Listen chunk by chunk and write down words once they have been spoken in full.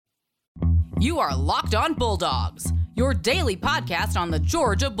You are Locked On Bulldogs, your daily podcast on the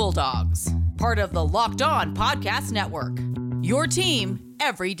Georgia Bulldogs. Part of the Locked On Podcast Network. Your team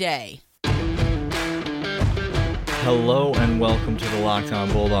every day. Hello and welcome to the Locked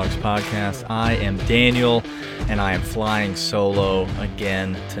On Bulldogs podcast. I am Daniel and I am flying solo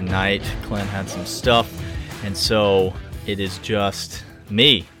again tonight. Clint had some stuff and so it is just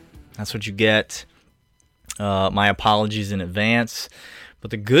me. That's what you get. My apologies in advance. But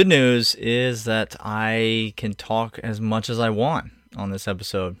the good news is that I can talk as much as I want on this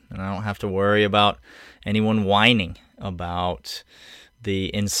episode, and I don't have to worry about anyone whining about the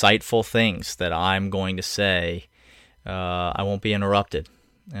insightful things that I'm going to say. I won't be interrupted.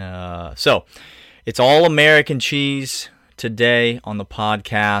 So, it's all American cheese today on the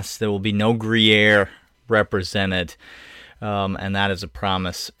podcast. There will be no Gruyere represented, and that is a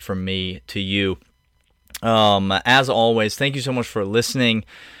promise from me to you. As always, thank you so much for listening.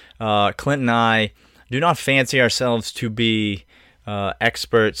 Clint and I do not fancy ourselves to be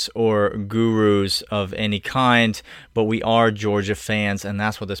experts or gurus of any kind, but we are Georgia fans, and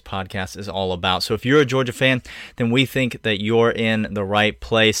that's what this podcast is all about. So if you're a Georgia fan, then we think that you're in the right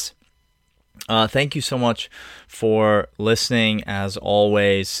place. Thank you so much for listening, as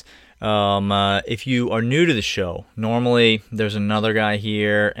always. If you are new to the show, normally there's another guy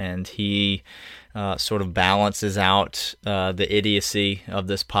here, and he sort of balances out the idiocy of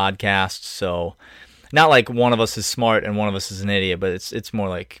this podcast. So not like one of us is smart and one of us is an idiot, but it's more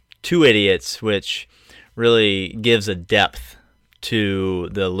like two idiots, which really gives a depth to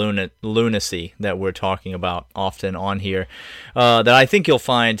the lunacy that we're talking about often on here that I think you'll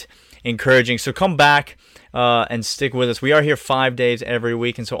find encouraging. So come back and stick with us. We are here 5 days every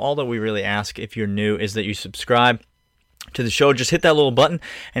week, and so all that we really ask if you're new is that you subscribe to the show. Just hit that little button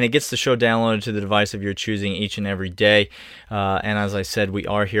and it gets the show downloaded to the device of your choosing each and every day. And as I said, we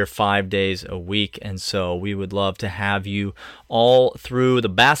are here 5 days a week, and so we would love to have you all through the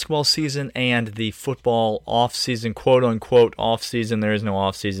basketball season and the football off-season, quote-unquote off-season. There is no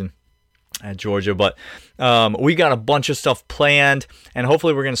off-season at Georgia, but we got a bunch of stuff planned, and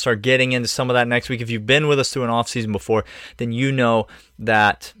hopefully we're going to start getting into some of that next week. If you've been with us through an off-season before, then you know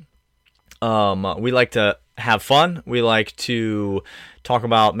that we like to have fun. We like to talk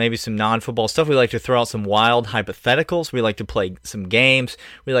about maybe some non-football stuff. We like to throw out some wild hypotheticals. We like to play some games.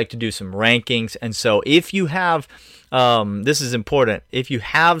 We like to do some rankings. And so if you have, this is important, if you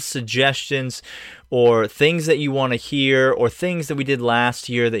have suggestions or things that you want to hear or things that we did last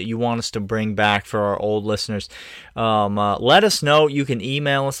year that you want us to bring back for our old listeners, let us know. You can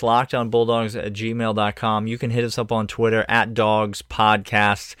email us, lockedonbulldogs@gmail.com. You can hit us up on Twitter,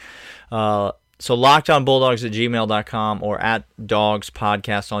 @dogspodcast. So lockedonbulldogs@gmail.com or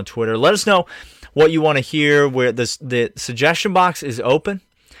 @dogspodcast on Twitter. Let us know what you want to hear. Where the suggestion box is open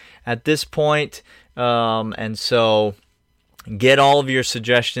at this point. And so get all of your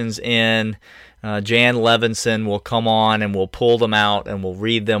suggestions in. Jan Levinson will come on and we'll pull them out and we'll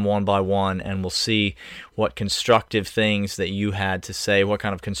read them one by one and we'll see what constructive things that you had to say, what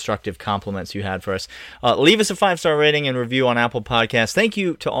kind of constructive compliments you had for us. Leave us a 5-star rating and review on Apple Podcasts. Thank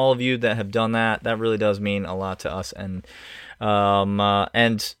you to all of you that have done that. That really does mean a lot to us. And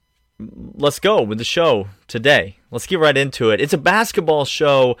let's go with the show today. Let's get right into it. It's a basketball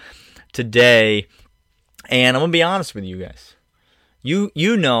show today, and I'm going to be honest with you guys.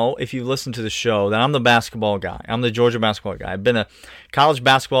 You know, if you've listened to the show, that I'm the basketball guy. I'm the Georgia basketball guy. I've been a college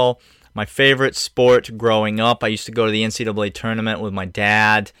basketball, my favorite sport growing up. I used to go to the NCAA tournament with my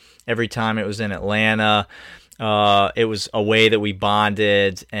dad every time it was in Atlanta. It was a way that we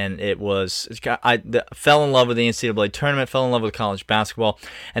bonded, and I fell in love with the NCAA tournament, fell in love with college basketball,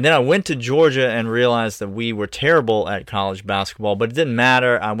 and then I went to Georgia and realized that we were terrible at college basketball, but it didn't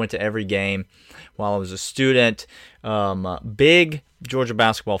matter. I went to every game while I was a student. Big Georgia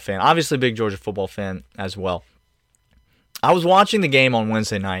basketball fan, obviously big Georgia football fan as well. I was watching the game on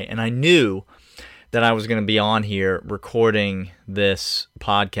Wednesday night, and I knew that I was going to be on here recording this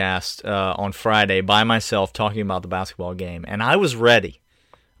podcast on Friday by myself talking about the basketball game, and I was ready.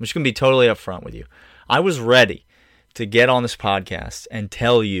 I'm just going to be totally upfront with you. I was ready to get on this podcast and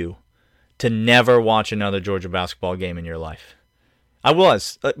tell you to never watch another Georgia basketball game in your life. I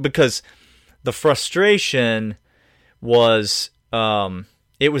was, because the frustration was,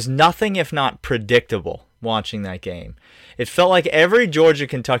 it was nothing if not predictable watching that game. It felt like every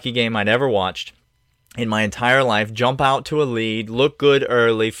Georgia-Kentucky game I'd ever watched in my entire life, jump out to a lead, look good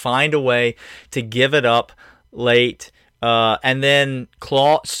early, find a way to give it up late, and then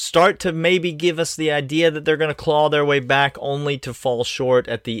start to maybe give us the idea that they're going to claw their way back only to fall short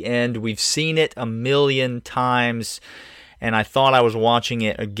at the end. We've seen it a million times, and I thought I was watching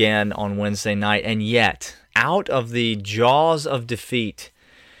it again on Wednesday night, and yet, out of the jaws of defeat,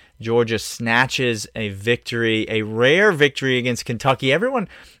 Georgia snatches a victory, a rare victory against Kentucky. Everyone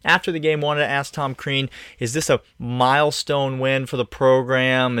after the game wanted to ask Tom Crean, is this a milestone win for the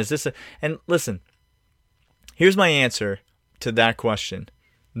program? And listen, here's my answer to that question.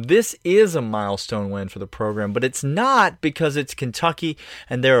 This is a milestone win for the program, but it's not because it's Kentucky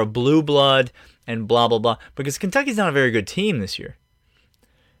and they're a blue blood and blah, blah, blah, because Kentucky's not a very good team this year.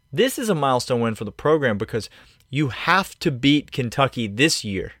 This is a milestone win for the program because you have to beat Kentucky this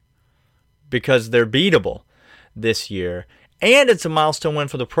year because they're beatable this year. And it's a milestone win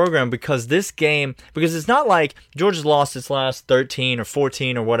for the program because because it's not like Georgia's lost its last 13 or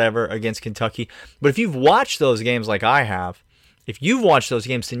 14 or whatever against Kentucky. But if you've watched those games like I have, if you've watched those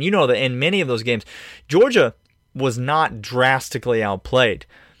games, then you know that in many of those games, Georgia was not drastically outplayed.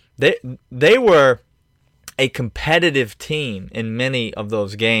 They were a competitive team in many of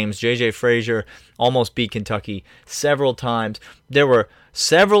those games. J.J. Frazier almost beat Kentucky several times. There were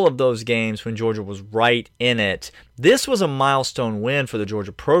several of those games when Georgia was right in it. This was a milestone win for the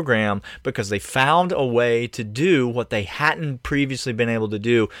Georgia program because they found a way to do what they hadn't previously been able to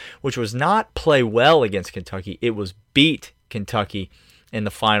do, which was not play well against Kentucky. It was beat Kentucky in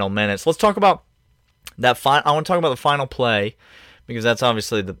the final minutes. Let's talk about that. I want to talk about the final play because that's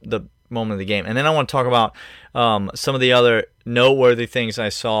obviously the moment of the game. And then I want to talk about some of the other noteworthy things I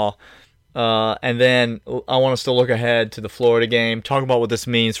saw. And then I want us to look ahead to the Florida game, talk about what this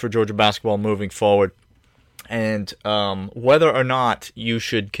means for Georgia basketball moving forward, and whether or not you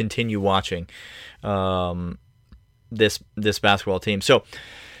should continue watching this basketball team. So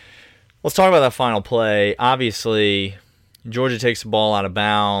let's talk about that final play. Obviously, Georgia takes the ball out of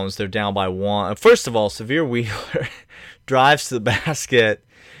bounds. They're down by 1. First of all, Sahvir Wheeler drives to the basket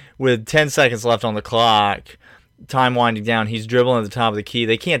with 10 seconds left on the clock, time winding down. He's dribbling at the top of the key.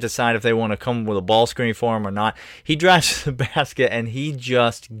 They can't decide if they want to come with a ball screen for him or not. He drives to the basket, and he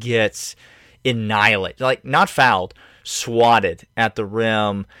just gets annihilated. Like, not fouled, swatted at the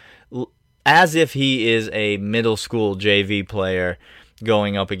rim, as if he is a middle school JV player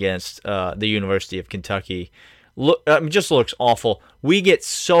going up against the University of Kentucky. Just looks awful. We get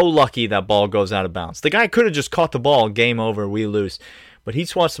so lucky that ball goes out of bounds. The guy could have just caught the ball, game over, we lose. But he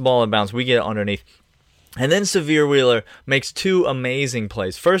swats the ball out of bounds. We get it underneath. And then Sahvir Wheeler makes 2 amazing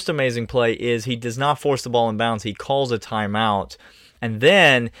plays. First amazing play is he does not force the ball in bounds. He calls a timeout. And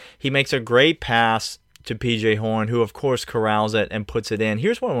then he makes a great pass to P.J. Horne, who, of course, corrals it and puts it in.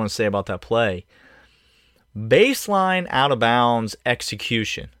 Here's what I want to say about that play. Baseline out-of-bounds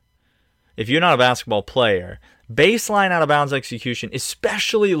execution. If you're not a basketball player, baseline out-of-bounds execution,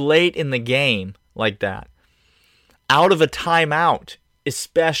 especially late in the game like that, out of a timeout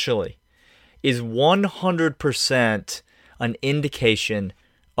especially, is 100% an indication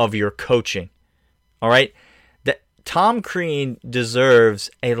of your coaching. All right? That Tom Crean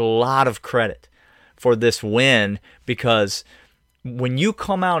deserves a lot of credit for this win because when you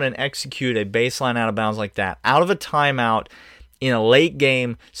come out and execute a baseline out of bounds like that, out of a timeout in a late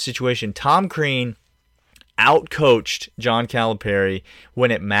game situation, Tom Crean outcoached John Calipari when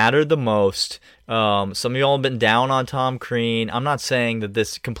it mattered the most. Some of y'all have been down on Tom Crean. I'm not saying that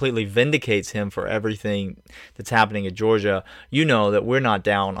this completely vindicates him for everything that's happening at Georgia. You know that we're not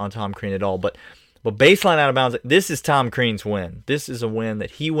down on Tom Crean at all. But baseline out of bounds, this is Tom Crean's win. This is a win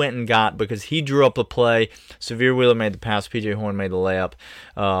that he went and got because he drew up the play. Sahvir Wheeler made the pass. P.J. Horne made the layup.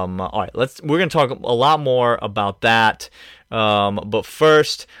 All right, we're going to talk a lot more about that. But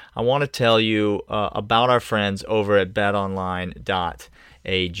first, I want to tell you about our friends over at betonline.ag.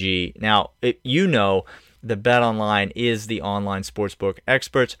 Now, you know that BetOnline is the online sportsbook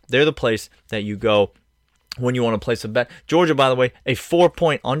experts. They're the place that you go when you want to place a bet. Georgia, by the way, a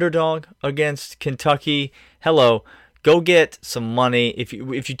 4-point underdog against Kentucky. Hello. Go get some money. If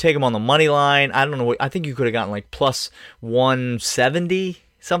you take them on the money line, I don't know. I think you could have gotten like plus 170,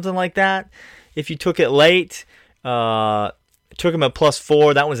 something like that. If you took it late, took them at plus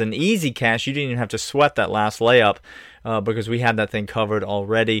 4. That was an easy cash. You didn't even have to sweat that last layup because we had that thing covered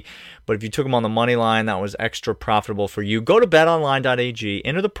already. But if you took them on the money line, that was extra profitable for you. Go to betonline.ag,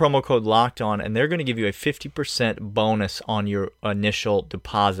 enter the promo code LOCKEDON, and they're going to give you a 50% bonus on your initial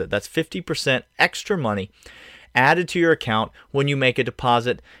deposit. That's 50% extra money added to your account when you make a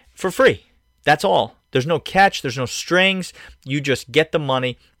deposit for free. That's all. There's no catch. There's no strings. You just get the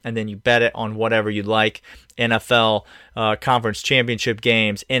money, and then you bet it on whatever you'd like. NFL, conference championship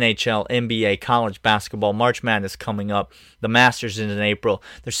games, NHL, NBA, college basketball, March Madness coming up, the Masters is in April.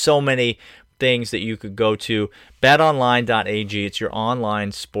 There's so many things that you could go to. BetOnline.ag. It's your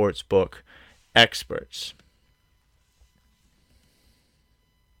online sportsbook experts.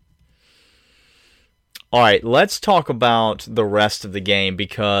 All right, let's talk about the rest of the game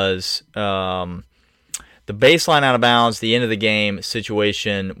because the baseline out of bounds, the end of the game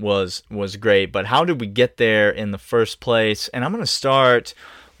situation was great. But how did we get there in the first place? And I'm going to start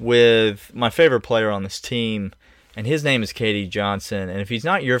with my favorite player on this team, and his name is KD Johnson. And if he's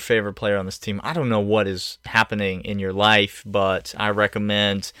not your favorite player on this team, I don't know what is happening in your life, but I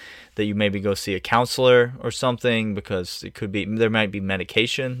recommend that you maybe go see a counselor or something because there might be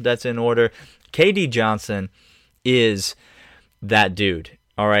medication that's in order. KD Johnson is that dude.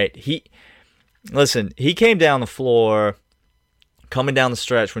 All right, he came down the floor, coming down the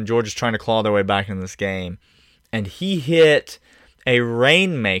stretch when Georgia's trying to claw their way back in this game, and he hit a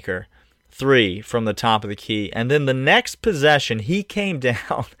rainmaker three from the top of the key. And then the next possession, he came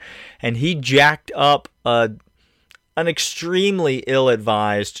down and he jacked up an extremely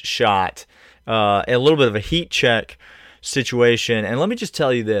ill-advised shot, a little bit of a heat check situation. And let me just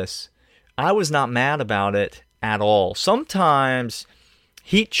tell you this. I was not mad about it at all. Sometimes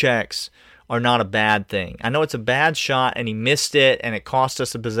heat checks are not a bad thing. I know it's a bad shot and he missed it and it cost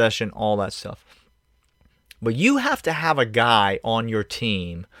us a possession, all that stuff. But you have to have a guy on your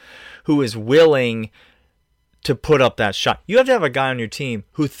team who is willing to put up that shot. You have to have a guy on your team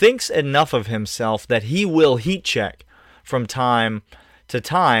who thinks enough of himself that he will heat check from time to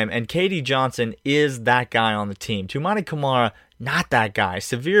time. And KD Johnson is that guy on the team. Toumani Camara, not that guy.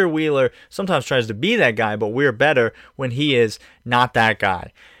 Sahvir Wheeler sometimes tries to be that guy, but we're better when he is not that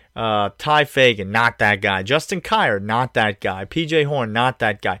guy. Ty Fagan, not that guy. Justin Kier, not that guy. PJ Horn, not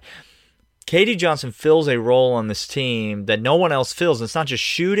that guy. KD Johnson fills a role on this team that no one else fills. It's not just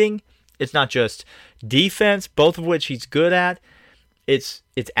shooting. It's not just defense, both of which he's good at. It's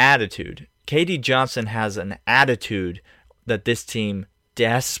attitude. KD Johnson has an attitude that this team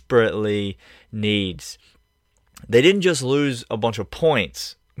desperately needs. They didn't just lose a bunch of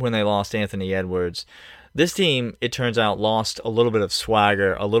points when they lost Anthony Edwards. This team, it turns out, lost a little bit of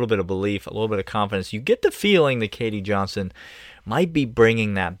swagger, a little bit of belief, a little bit of confidence. You get the feeling that KD Johnson might be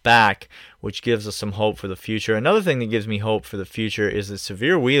bringing that back, which gives us some hope for the future. Another thing that gives me hope for the future is that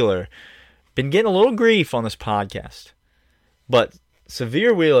Sahvir Wheeler been getting a little grief on this podcast. But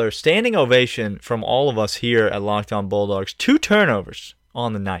Sahvir Wheeler, standing ovation from all of us here at Locked On Bulldogs, 2 turnovers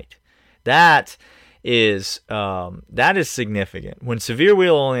on the night. That is significant. When Sahvir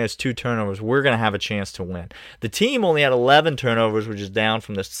Wheeler only has 2 turnovers, we're going to have a chance to win. The team only had 11 turnovers, which is down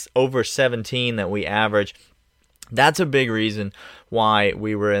from the over 17 that we average. That's a big reason why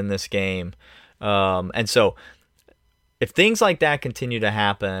we were in this game. And so if things like that continue to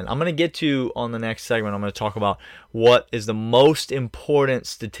happen, I'm going to get to, on the next segment, I'm going to talk about what is the most important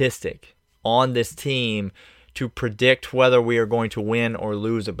statistic on this team to predict whether we are going to win or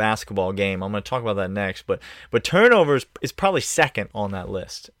lose a basketball game. I'm going to talk about that next. But turnovers is probably second on that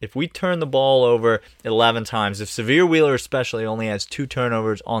list. If we turn the ball over 11 times, if Sahvir Wheeler especially only has 2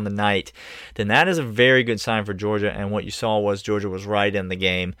 turnovers on the night, then that is a very good sign for Georgia. And what you saw was Georgia was right in the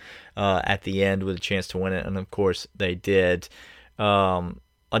game at the end with a chance to win it. And, of course, they did.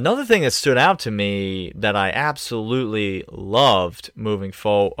 Another thing that stood out to me that I absolutely loved moving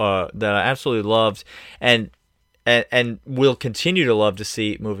forward, and will continue to love to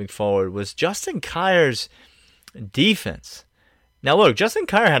see moving forward, was Justin Kier's defense. Now look, Justin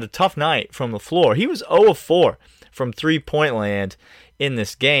Kier had a tough night from the floor. He was 0 of 4 from three-point land in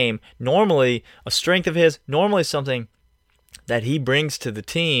this game. Normally a strength of his, normally something that he brings to the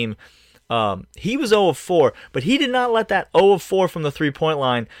team. He was 0 of 4, but he did not let that 0 of 4 from the three-point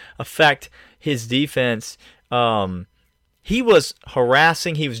line affect his defense. He was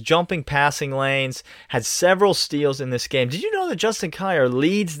harassing. He was jumping passing lanes, had several steals in this game. Did you know that Justin Kier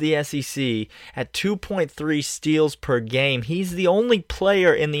leads the SEC at 2.3 steals per game? He's the only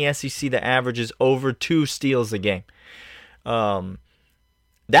player in the SEC that averages over 2 steals a game.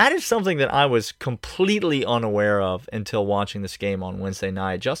 That is something that I was completely unaware of until watching this game on Wednesday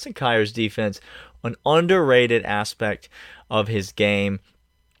night. Justin Kier's defense, an underrated aspect of his game.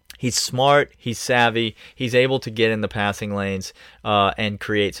 He's smart, he's savvy, he's able to get in the passing lanes and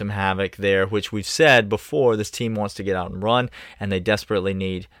create some havoc there, which we've said before, this team wants to get out and run, and they desperately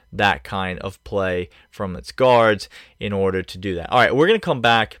need that kind of play from its guards in order to do that. All right, we're going to come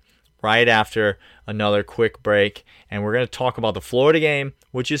back right after another quick break, and we're going to talk about the Florida game,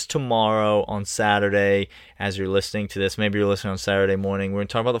 which is tomorrow on Saturday as you're listening to this. Maybe you're listening on Saturday morning. We're going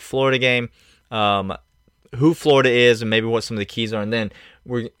to talk about the Florida game, who Florida is, and maybe what some of the keys are, and then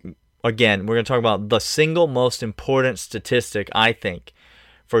we're going to talk about the single most important statistic, I think,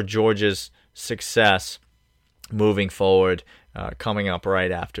 for Georgia's success moving forward, coming up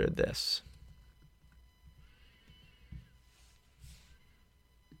right after this.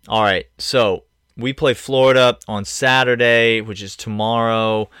 All right, so we play Florida on Saturday, which is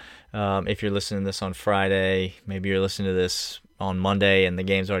tomorrow. If you're listening to this on Friday, maybe you're listening to this on Monday and the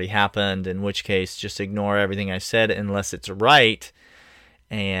game's already happened, in which case just ignore everything I said unless it's right,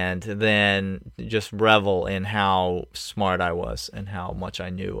 and then just revel in how smart I was and how much I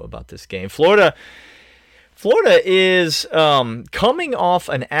knew about this game. Florida is coming off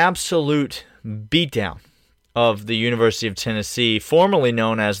an absolute beatdown of the University of Tennessee, formerly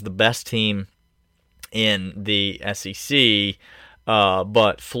known as the best team in the SEC,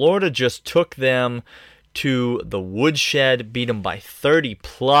 but Florida just took them to the woodshed, beat them by 30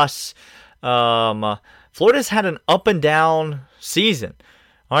 plus. Florida's had an up and down season.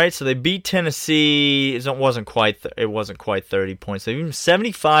 All right, so they beat Tennessee. It wasn't quite 30 points. They beat them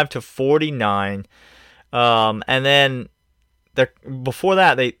 75-49, and then before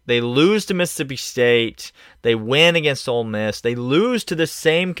that they lose to Mississippi State. They win against Ole Miss. They lose to the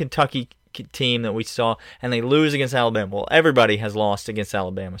same Kentucky team that we saw, and they lose against Alabama. Well, everybody has lost against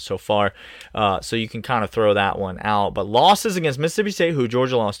Alabama so far, so you can kind of throw that one out. But losses against Mississippi State, who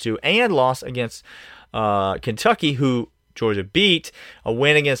Georgia lost to, and loss against Kentucky, who Georgia beat, a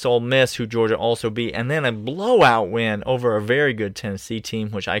win against Ole Miss, who Georgia also beat, and then a blowout win over a very good Tennessee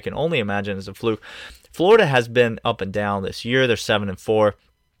team, which I can only imagine is a fluke. Florida has been up and down this year. They're 7-4.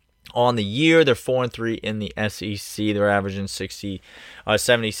 On the year, they're 4-3 in the SEC. They're averaging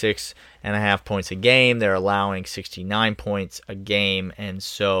 76.5 points a game. They're allowing 69 points a game, and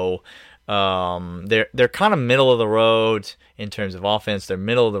so they're kind of middle of the road in terms of offense. They're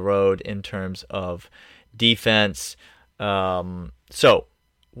middle of the road in terms of defense. So,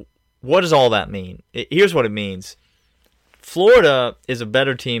 what does all that mean? Here's what it means: Florida is a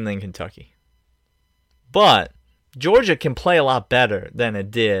better team than Kentucky, but Georgia can play a lot better than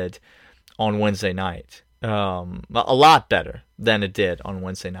it did on Wednesday night. A lot better than it did on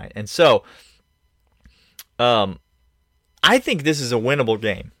Wednesday night. And so, I think this is a winnable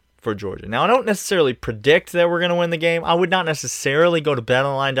game for Georgia. Now, I don't necessarily predict that we're going to win the game. I would not necessarily go to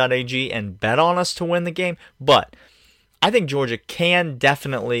betonline.ag and bet on us to win the game, but I think Georgia can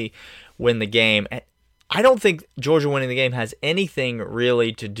definitely win the game. I don't think Georgia winning the game has anything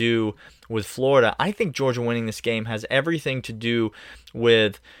really to do with Florida. I think Georgia winning this game has everything to do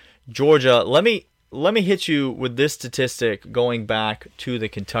with Georgia. Let me hit you with this statistic going back to the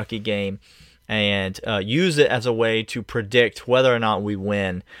Kentucky game and use it as a way to predict whether or not we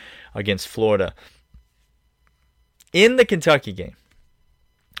win against Florida. In the Kentucky game,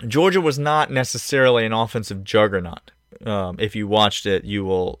 Georgia was not necessarily an offensive juggernaut. If you watched it, you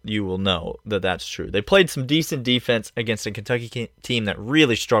will know that that's true. They played some decent defense against a Kentucky team that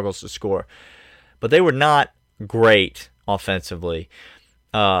really struggles to score, but they were not great offensively.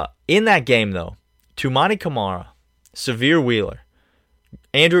 In that game, though, Tumani Kamara, Severe Wheeler,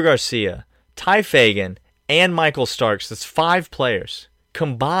 Andrew Garcia, Ty Fagan, and Michael Starks, that's 5 players,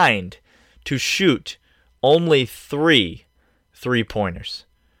 combined to shoot only 3 3-pointers.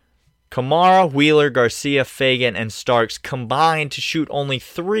 Kamara, Wheeler, Garcia, Fagan, and Starks combined to shoot only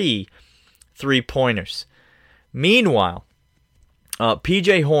 3 3-pointers. Meanwhile,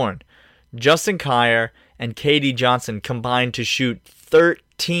 P.J. Horn, Justin Kier, and K.D. Johnson combined to shoot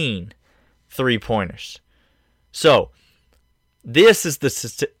 13 3-pointers. So, this is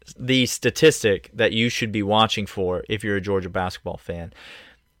the statistic that you should be watching for if you're a Georgia basketball fan.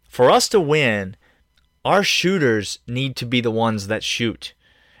 For us to win, our shooters need to be the ones that shoot.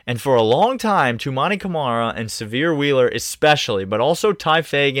 And for a long time, Tumani Kamara and Severe Wheeler especially, but also Ty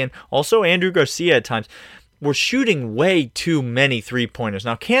Fagan, also Andrew Garcia at times, were shooting way too many 3-pointers.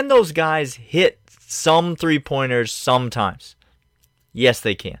 Now, can those guys hit some 3-pointers sometimes? Yes,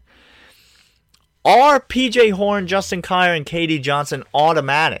 they can. Are P.J. Horn, Justin Kier, and K.D. Johnson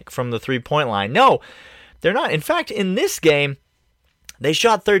automatic from the 3-point line? No, they're not. In fact, in this game, they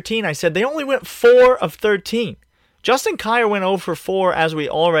shot 13. I said they only went 4 of 13. Justin Kier went 0 for 4, as we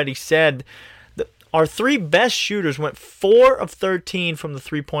already said. Our 3 best shooters went 4 of 13 from the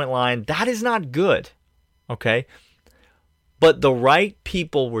 3-point line. That is not good, okay? But the right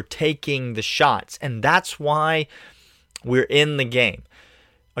people were taking the shots, and that's why we're in the game.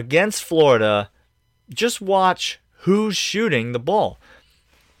 Against Florida, just watch who's shooting the ball.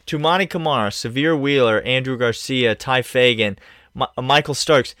 Tumani Kamara, Severe Wheeler, Andrew Garcia, Ty Fagan, Michael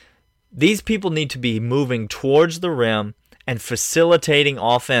Starks. These people need to be moving towards the rim and facilitating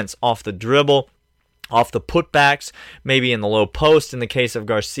offense off the dribble, off the putbacks, maybe in the low post in the case of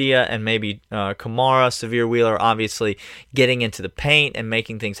Garcia, and maybe Kamara, Severe Wheeler, obviously getting into the paint and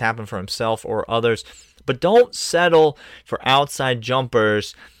making things happen for himself or others. But don't settle for outside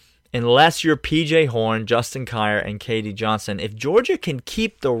jumpers unless you're PJ Horn, Justin Kier, and KD Johnson, if Georgia can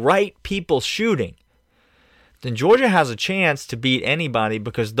keep the right people shooting, then Georgia has a chance to beat anybody,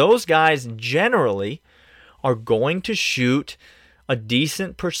 because those guys generally are going to shoot a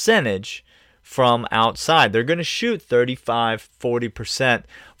decent percentage from outside. They're going to shoot 35-40%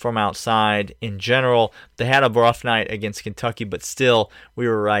 from outside in general. They had a rough night against Kentucky, but still, we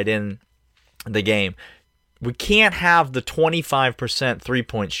were right in the game. We can't have the 25%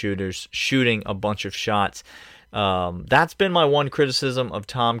 three-point shooters shooting a bunch of shots. That's been my one criticism of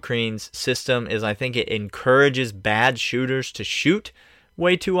Tom Crean's system, is I think it encourages bad shooters to shoot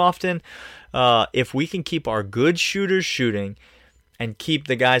way too often. If we can keep our good shooters shooting and keep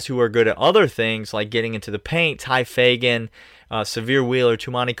the guys who are good at other things, like getting into the paint, Ty Fagan, Sahvir Wheeler,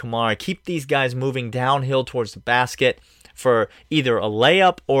 Toumani Camara, keep these guys moving downhill towards the basket for either a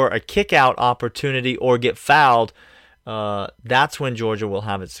layup or a kick-out opportunity or get fouled, that's when Georgia will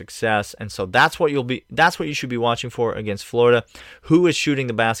have its success. And so that's what you should be watching for against Florida. Who is shooting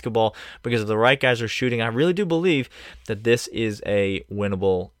the basketball? Because if the right guys are shooting, I really do believe that this is a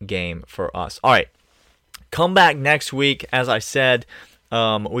winnable game for us. All right. Come back next week. As I said,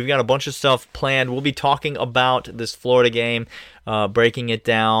 we've got a bunch of stuff planned. We'll be talking about this Florida game, breaking it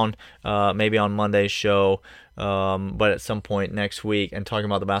down, maybe on Monday's show, but at some point next week, and talking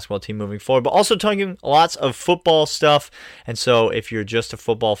about the basketball team moving forward, but also talking lots of football stuff. And so if you're just a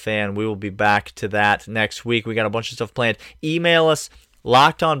football fan, we will be back to that next week. We got a bunch of stuff planned. Email us,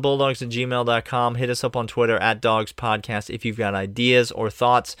 LockedOnBulldogs@gmail.com. Hit us up on Twitter @DogsPodcast if you've got ideas or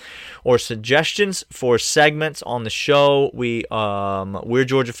thoughts or suggestions for segments on the show. We're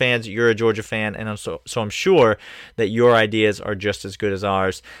Georgia fans. You're a Georgia fan, and so I'm sure that your ideas are just as good as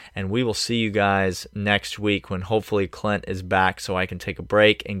ours. And we will see you guys next week when hopefully Clint is back, so I can take a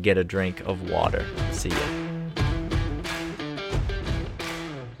break and get a drink of water. See ya.